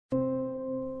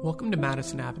Welcome to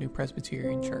Madison Avenue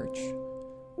Presbyterian Church.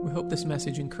 We hope this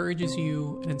message encourages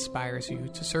you and inspires you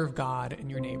to serve God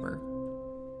and your neighbor.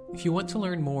 If you want to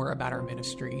learn more about our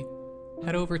ministry,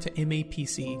 head over to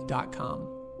mapc.com.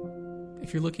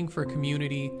 If you're looking for a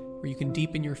community where you can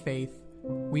deepen your faith,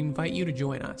 we invite you to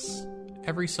join us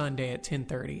every Sunday at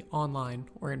 10:30, online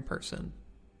or in person.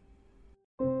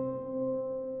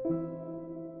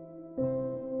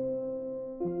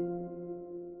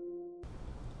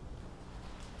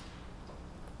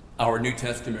 Our New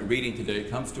Testament reading today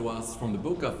comes to us from the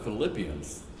book of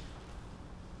Philippians,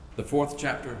 the 4th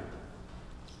chapter,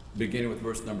 beginning with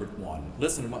verse number 1.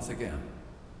 Listen once again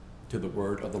to the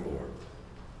word of the Lord.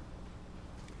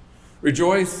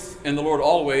 Rejoice in the Lord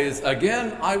always.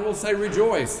 Again, I will say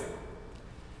rejoice.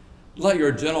 Let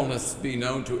your gentleness be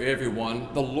known to everyone.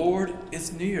 The Lord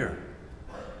is near.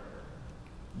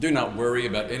 Do not worry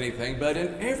about anything, but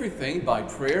in everything by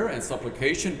prayer and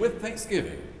supplication with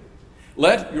thanksgiving.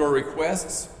 Let your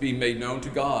requests be made known to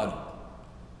God,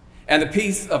 and the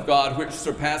peace of God, which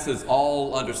surpasses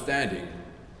all understanding,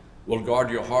 will guard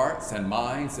your hearts and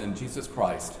minds in Jesus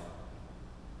Christ.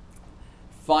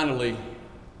 Finally,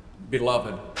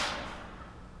 beloved,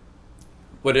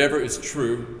 whatever is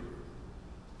true,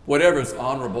 whatever is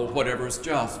honorable, whatever is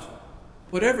just,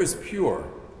 whatever is pure,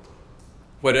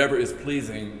 whatever is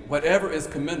pleasing, whatever is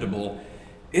commendable,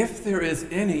 if there is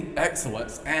any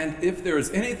excellence, and if there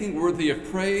is anything worthy of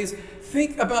praise,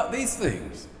 think about these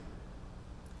things.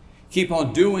 Keep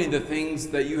on doing the things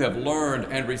that you have learned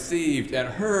and received and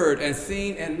heard and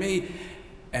seen in me,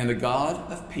 and the God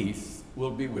of peace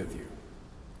will be with you.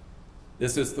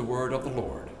 This is the word of the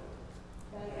Lord.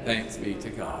 Thanks be to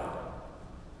God.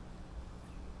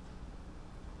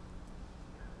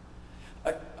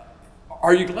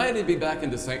 Are you glad to be back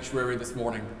in the sanctuary this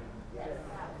morning?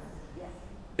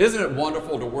 Isn't it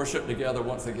wonderful to worship together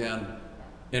once again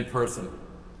in person?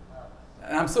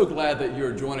 And I'm so glad that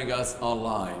you're joining us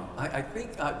online. I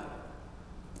think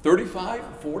 35,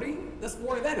 40 this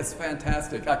morning. That is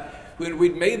fantastic. When we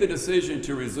made the decision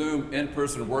to resume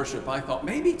in-person worship, I thought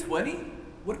maybe 20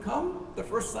 would come the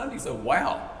first Sunday. So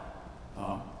wow,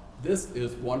 this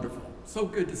is wonderful. So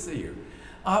good to see you.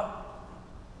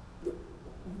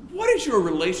 What is your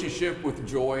relationship with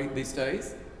joy these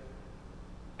days?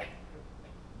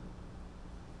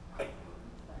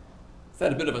 Is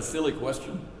that a bit of a silly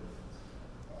question?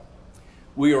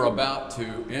 We are about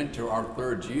to enter our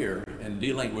third year in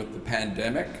dealing with the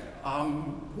pandemic.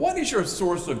 What is your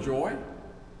source of joy?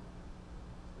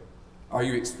 Are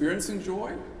you experiencing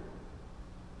joy?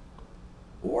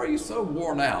 Or are you so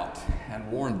worn out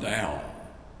and worn down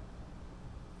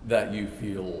that you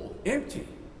feel empty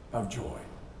of joy?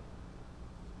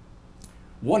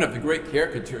 One of the great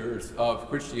caricatures of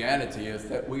Christianity is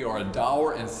that we are a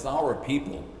dour and sour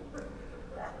people.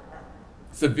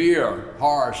 Severe,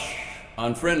 harsh,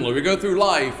 unfriendly. We go through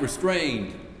life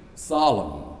restrained,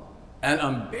 solemn, and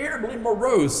unbearably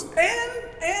morose. And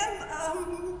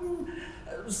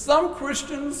some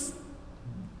Christians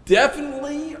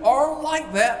definitely are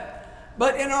like that.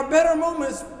 But in our better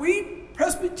moments, we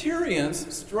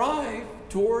Presbyterians strive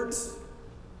towards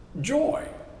joy.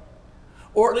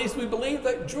 Or at least we believe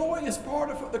that joy is part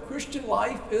of what the Christian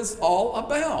life is all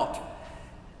about.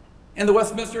 In the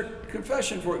Westminster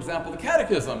Confession, for example, the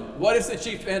Catechism, what is the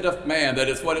chief end of man? That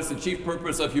is, what is the chief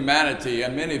purpose of humanity?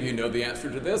 And many of you know the answer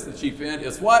to this. The chief end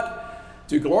is what?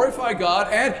 To glorify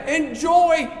God and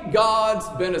enjoy God's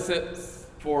benefits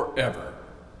forever.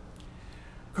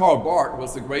 Karl Barth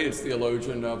was the greatest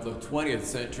theologian of the 20th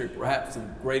century, perhaps the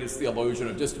greatest theologian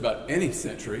of just about any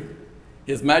century.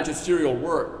 His magisterial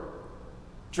work,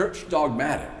 Church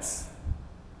Dogmatics,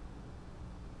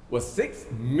 was 6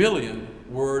 million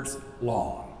words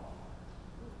long.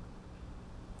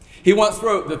 He once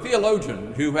wrote, "The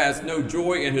theologian who has no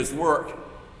joy in his work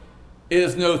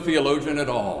is no theologian at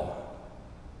all.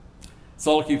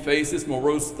 Sulky faces,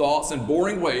 morose thoughts, and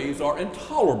boring ways are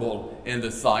intolerable in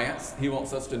this science," he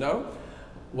wants us to know.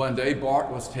 One day,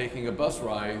 Barth was taking a bus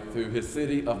ride through his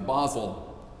city of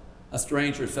Basel. A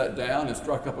stranger sat down and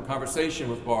struck up a conversation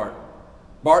with Barth.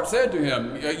 Barth said to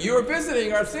him, "You are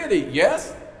visiting our city,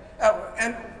 yes?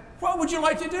 And what would you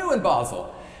like to do in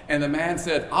Basel?" And the man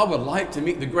said, "I would like to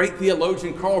meet the great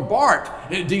theologian Karl Barth.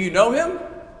 Do you know him?"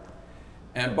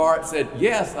 And Barth said,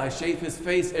 "Yes, I shave his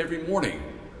face every morning."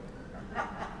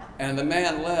 And the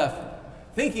man left,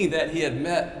 thinking that he had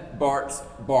met Barth's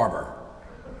barber.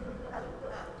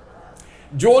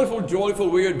 Joyful, joyful,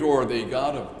 we adore thee,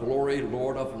 God of glory,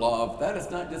 Lord of love. That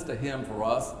is not just a hymn for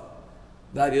us.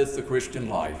 That is the Christian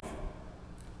life.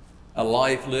 A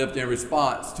life lived in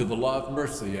response to the love,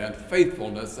 mercy, and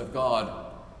faithfulness of God.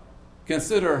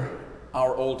 Consider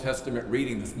our Old Testament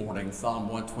reading this morning, Psalm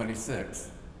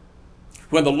 126.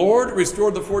 When the Lord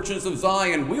restored the fortunes of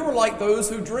Zion, we were like those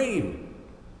who dream.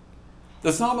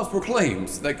 The psalmist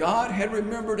proclaims that God had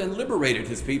remembered and liberated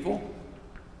his people.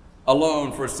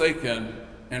 Alone, forsaken,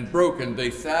 and broken, they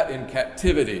sat in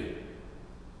captivity.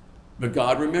 But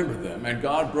God remembered them, and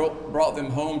God brought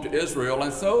them home to Israel.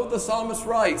 And so the psalmist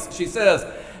writes, she says,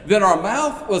 "Then our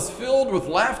mouth was filled with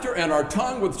laughter and our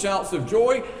tongue with shouts of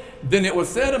joy. Then it was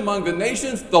said among the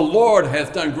nations, the Lord has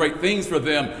done great things for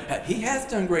them." He has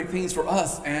done great things for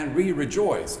us, and we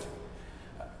rejoiced.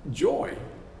 Joy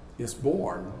is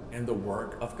born in the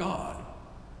work of God.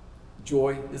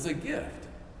 Joy is a gift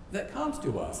that comes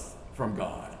to us from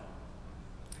God.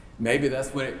 Maybe that's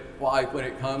why when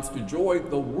it comes to joy,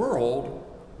 the world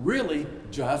really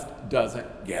just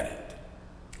doesn't get it.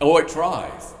 Oh, it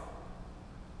tries.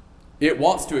 It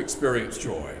wants to experience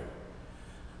joy.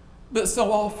 But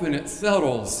so often it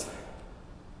settles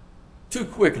too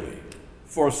quickly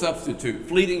for a substitute,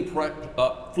 fleeting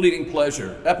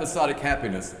pleasure, episodic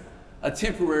happiness, a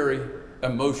temporary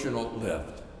emotional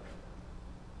lift.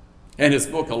 In his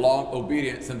book, A Long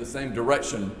Obedience in the Same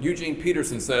Direction, Eugene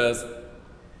Peterson says,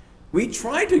 "We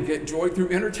try to get joy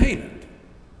through entertainment.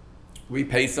 We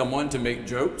pay someone to make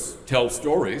jokes, tell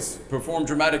stories, perform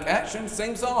dramatic actions,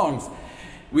 sing songs.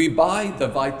 We buy the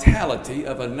vitality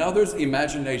of another's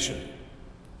imagination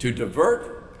to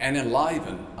divert and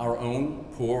enliven our own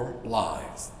poor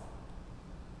lives."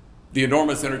 The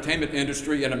enormous entertainment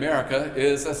industry in America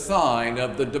is a sign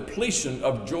of the depletion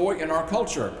of joy in our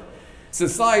culture.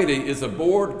 Society is a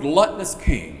bored, gluttonous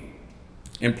king,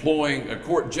 employing a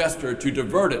court jester to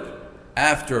divert it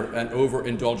after an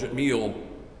overindulgent meal.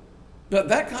 But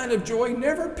that kind of joy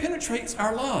never penetrates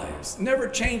our lives, never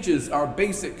changes our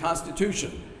basic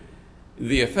constitution.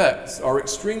 The effects are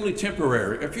extremely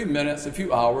temporary, a few minutes, a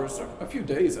few hours, or a few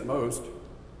days at most.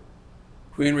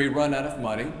 When we run out of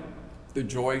money, the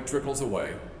joy trickles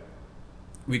away.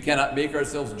 We cannot make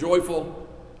ourselves joyful.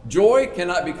 Joy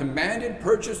cannot be commanded,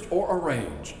 purchased, or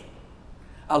arranged.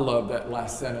 I love that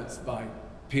last sentence by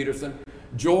Peterson.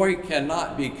 Joy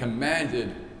cannot be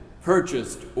commanded,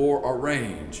 purchased, or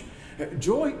arranged.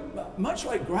 Joy, much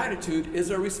like gratitude,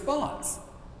 is a response.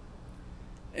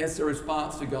 It's a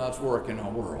response to God's work in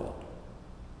our world.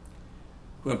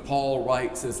 When Paul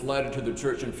writes his letter to the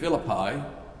church in Philippi,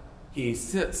 he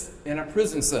sits in a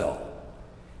prison cell.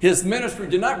 His ministry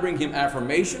did not bring him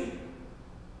affirmation,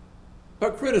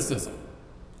 but criticism.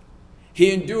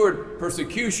 He endured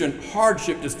persecution,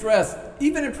 hardship, distress,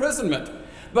 even imprisonment.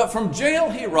 But from jail,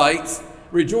 he writes,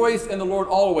 "Rejoice in the Lord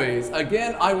always.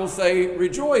 Again, I will say,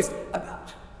 rejoice."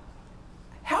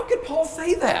 How could Paul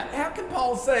say that? How can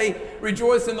Paul say,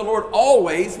 "Rejoice in the Lord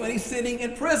always," when he's sitting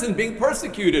in prison being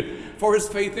persecuted for his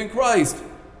faith in Christ?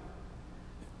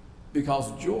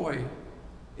 Because joy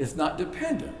is not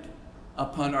dependent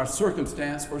upon our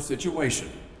circumstance or situation.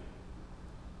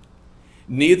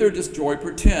 Neither does joy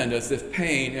pretend as if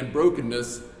pain and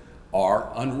brokenness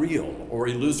are unreal or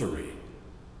illusory.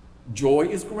 Joy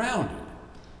is grounded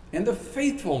in the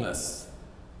faithfulness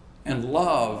and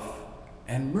love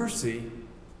and mercy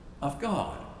of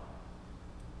God.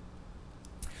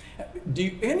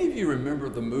 Do any of you remember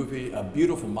the movie A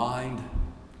Beautiful Mind?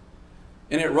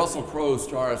 In it, Russell Crowe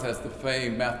stars as the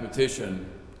famed mathematician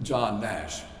John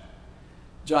Nash.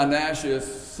 John Nash is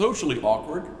socially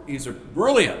awkward. He's a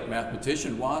brilliant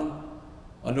mathematician, won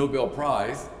a Nobel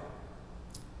Prize.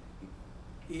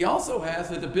 He also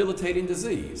has a debilitating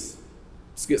disease,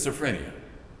 schizophrenia.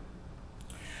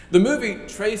 The movie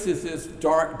traces his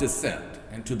dark descent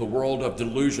into the world of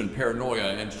delusion,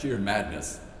 paranoia, and sheer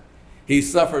madness. He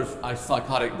suffers a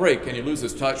psychotic break and he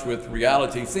loses touch with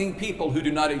reality, seeing people who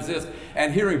do not exist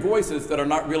and hearing voices that are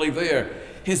not really there.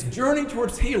 His journey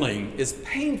towards healing is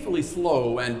painfully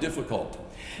slow and difficult.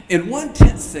 In one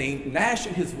tense scene, Nash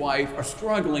and his wife are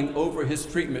struggling over his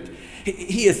treatment.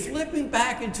 He is slipping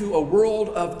back into a world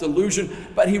of delusion,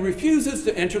 but he refuses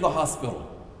to enter the hospital.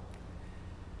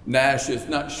 Nash is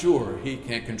not sure he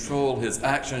can control his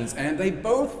actions, and they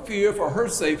both fear for her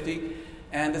safety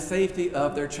and the safety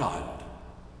of their child.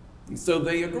 And so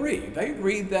they agree. They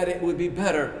agreed that it would be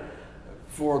better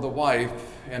for the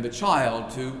wife and the child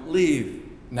to leave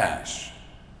Nash,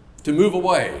 to move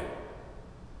away.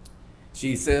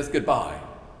 She says goodbye.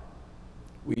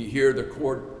 We hear the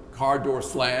car door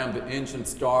slam, the engine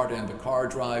start, and the car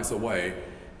drives away.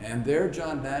 And there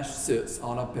John Nash sits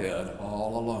on a bed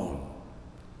all alone.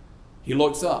 He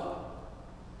looks up,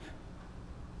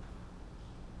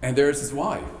 and there's his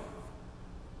wife.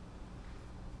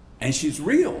 And she's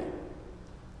real.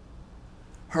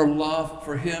 Her love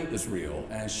for him is real,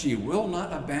 and she will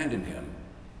not abandon him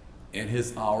in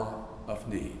his hour of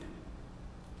need.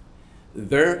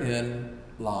 Therein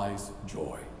lies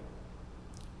joy.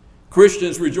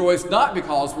 Christians rejoice not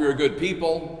because we are good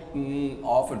people.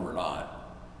 Often we're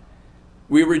not.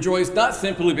 We rejoice not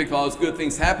simply because good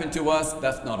things happen to us.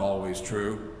 That's not always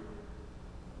true.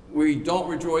 We don't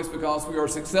rejoice because we are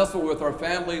successful with our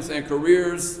families and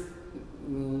careers.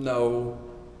 No.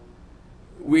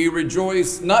 We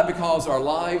rejoice not because our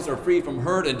lives are free from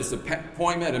hurt and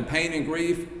disappointment and pain and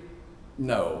grief.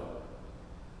 No.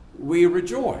 We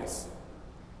rejoice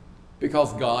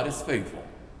because God is faithful.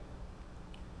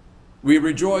 We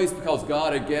rejoice because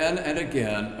God again and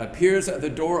again appears at the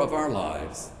door of our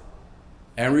lives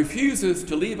and refuses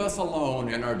to leave us alone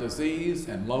in our disease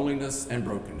and loneliness and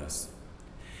brokenness.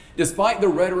 Despite the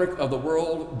rhetoric of the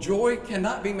world, joy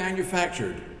cannot be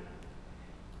manufactured.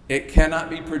 It cannot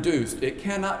be produced. It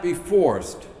cannot be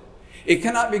forced. It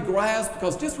cannot be grasped,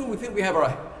 because just when we think we have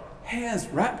our hands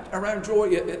wrapped around joy,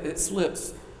 it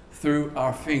slips through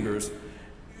our fingers.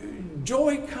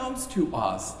 Joy comes to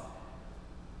us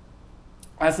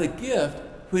as a gift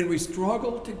when we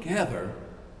struggle together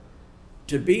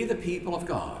to be the people of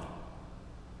God.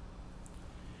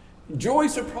 Joy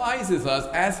surprises us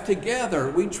as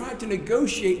together we try to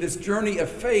negotiate this journey of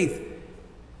faith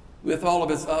with all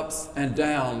of its ups and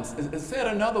downs. Said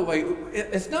another way,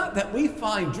 it's not that we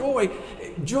find joy,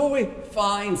 joy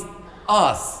finds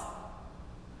us.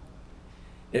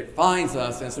 It finds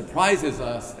us and surprises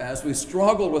us as we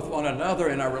struggle with one another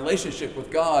in our relationship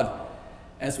with God,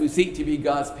 as we seek to be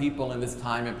God's people in this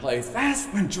time and place. That's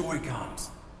when joy comes.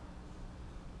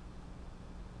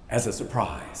 As a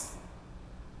surprise,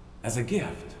 as a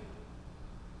gift.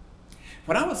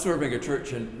 When I was serving a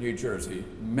church in New Jersey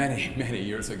many, many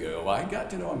years ago, I got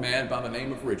to know a man by the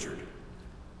name of Richard.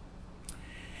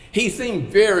 He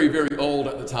seemed very, very old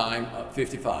at the time,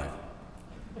 55.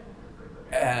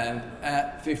 And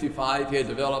at 55, he had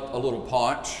developed a little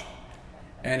paunch,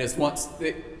 and his once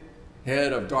thick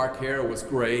head of dark hair was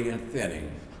gray and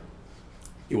thinning.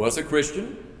 He was a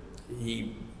Christian.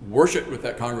 He worshiped with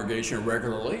that congregation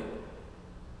regularly,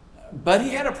 but he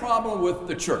had a problem with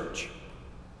the church.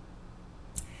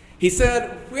 He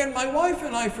said, when my wife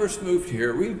and I first moved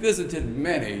here, we visited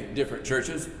many different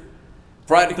churches,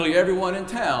 practically everyone in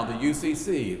town, the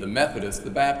UCC, the Methodist, the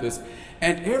Baptist,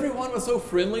 and everyone was so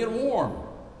friendly and warm.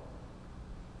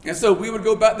 And so we would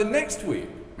go back the next week,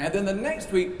 and then the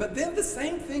next week, but then the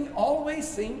same thing always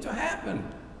seemed to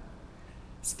happen.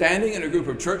 Standing in a group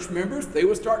of church members, they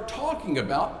would start talking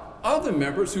about other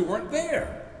members who weren't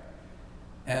there.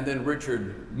 And then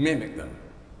Richard mimicked them.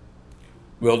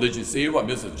 Well, did you see what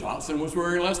Mrs. Johnson was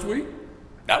wearing last week?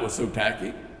 That was so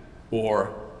tacky.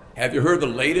 Or, have you heard the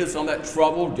latest on that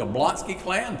troubled Jablonski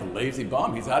clan, the lazy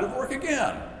bum? He's out of work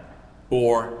again.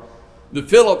 Or, the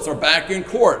Phillips are back in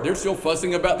court. They're still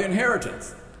fussing about the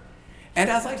inheritance. And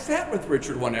as I sat with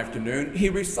Richard one afternoon, he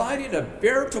recited a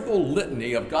veritable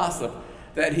litany of gossip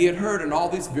that he had heard in all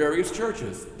these various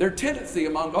churches. Their tendency,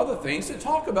 among other things, to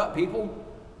talk about people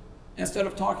instead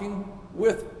of talking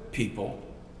with people.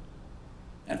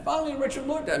 And finally, Richard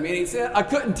looked at me and he said, I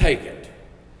couldn't take it.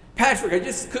 Patrick, I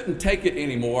just couldn't take it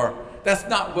anymore. That's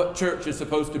not what church is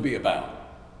supposed to be about.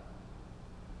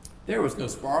 There was no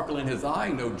sparkle in his eye,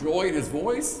 no joy in his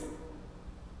voice.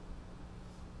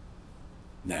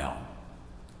 Now,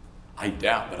 I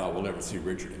doubt that I will ever see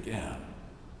Richard again.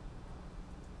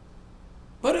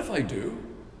 But if I do,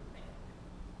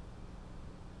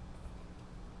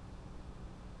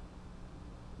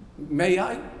 may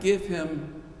I give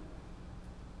him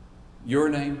your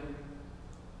name?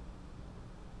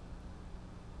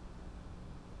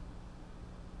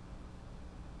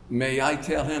 May I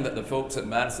tell him that the folks at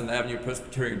Madison Avenue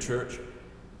Presbyterian Church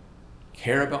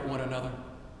care about one another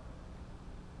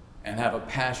and have a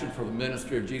passion for the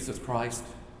ministry of Jesus Christ?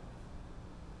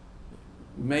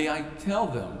 May I tell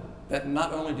them that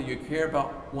not only do you care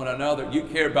about one another, you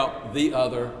care about the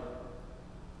other,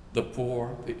 the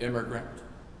poor, the immigrant,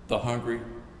 the hungry.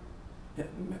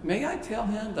 May I tell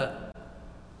him that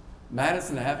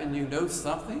Madison Avenue knows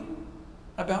something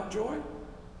about joy?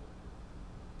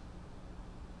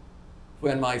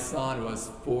 When my son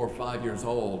was 4 or 5 years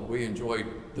old, we enjoyed,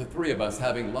 the three of us,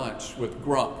 having lunch with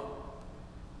Grump.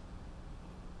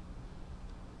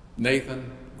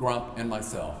 Nathan, Grump, and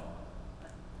myself.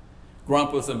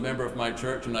 Grump was a member of my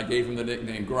church, and I gave him the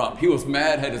nickname Grump. He was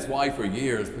mad at his wife for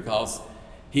years because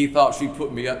he thought she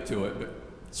put me up to it, but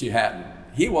she hadn't.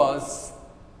 He was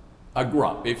a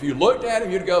grump. If you looked at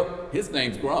him, you'd go, his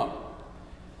name's Grump.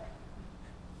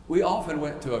 We often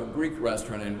went to a Greek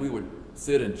restaurant, and we would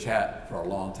sit and chat for a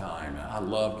long time. I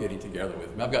love getting together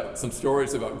with him. I've got some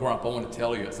stories about Grump I want to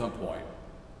tell you at some point.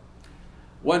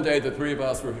 One day, the three of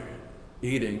us were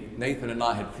eating. Nathan and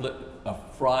I had flipped a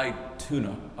fried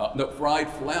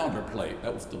flounder plate.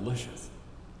 That was delicious.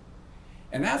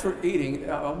 And as we're eating,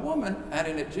 a woman at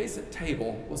an adjacent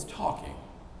table was talking.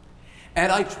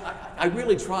 And I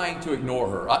really tried to ignore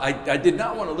her. I did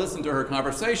not want to listen to her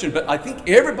conversation, but I think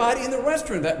everybody in the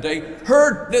restaurant that day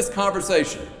heard this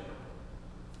conversation.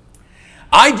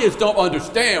 I just don't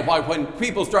understand why when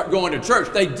people start going to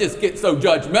church, they just get so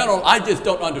judgmental. I just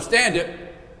don't understand it.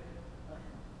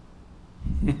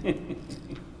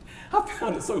 I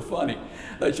found it so funny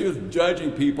that she was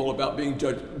judging people about them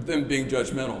being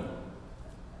judgmental.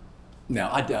 Now,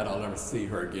 I doubt I'll ever see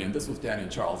her again. This was down in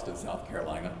Charleston, South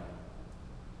Carolina.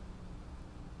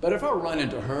 But if I run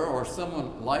into her or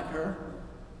someone like her,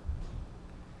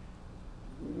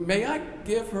 may I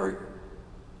give her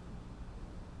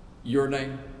your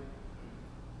name?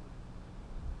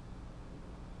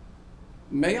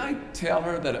 May I tell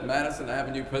her that at Madison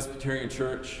Avenue Presbyterian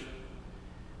Church,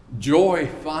 joy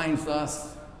finds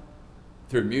us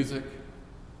through music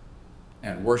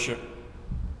and worship?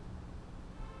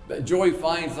 That joy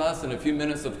finds us in a few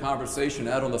minutes of conversation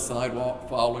out on the sidewalk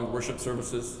following worship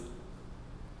services?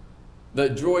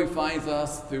 That joy finds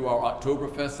us through our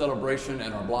Oktoberfest celebration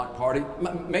and our block party?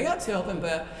 May I tell them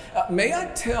that? May I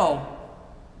tell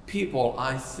people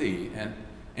I see and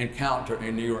encounter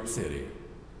in New York City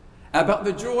about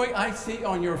the joy I see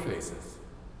on your faces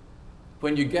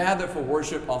when you gather for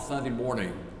worship on Sunday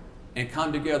morning and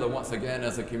come together once again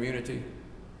as a community?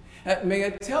 May I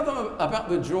tell them about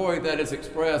the joy that is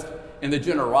expressed in the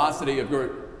generosity of your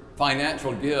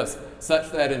financial gifts,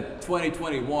 such that in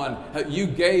 2021 you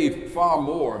gave far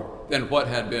more than what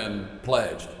had been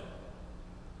pledged?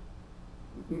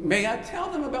 May I tell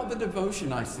them about the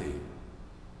devotion I see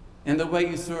and the way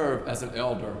you serve as an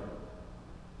elder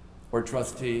or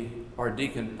trustee or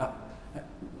deacon?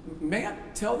 May I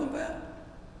tell them that?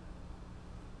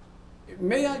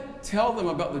 May I tell them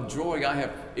about the joy I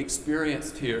have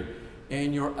experienced here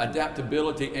in your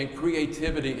adaptability and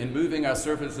creativity in moving our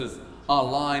services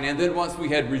online? And then once we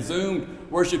had resumed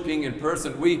worshiping in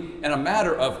person, we, in a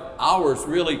matter of hours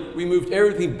really, we moved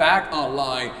everything back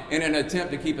online in an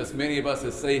attempt to keep as many of us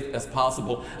as safe as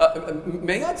possible.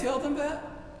 May I tell them that?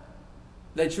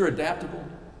 That you're adaptable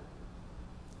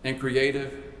and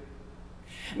creative?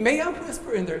 May I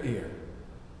whisper in their ear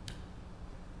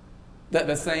that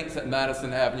the saints at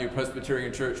Madison Avenue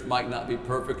Presbyterian Church might not be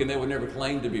perfect, and they would never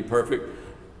claim to be perfect,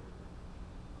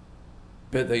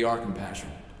 but they are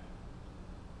compassionate,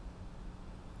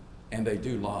 and they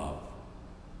do love,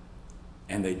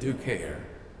 and they do care?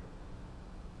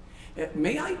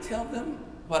 May I tell them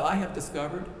what I have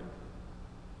discovered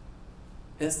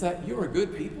is that you're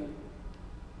good people,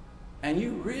 and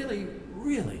you really,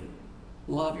 really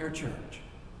love your church?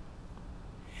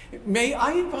 May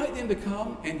I invite them to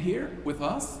come and hear with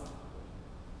us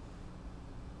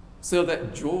so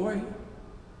that joy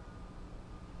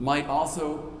might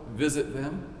also visit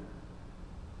them?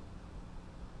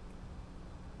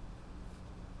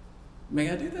 May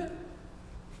I do that?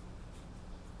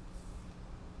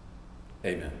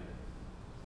 Amen.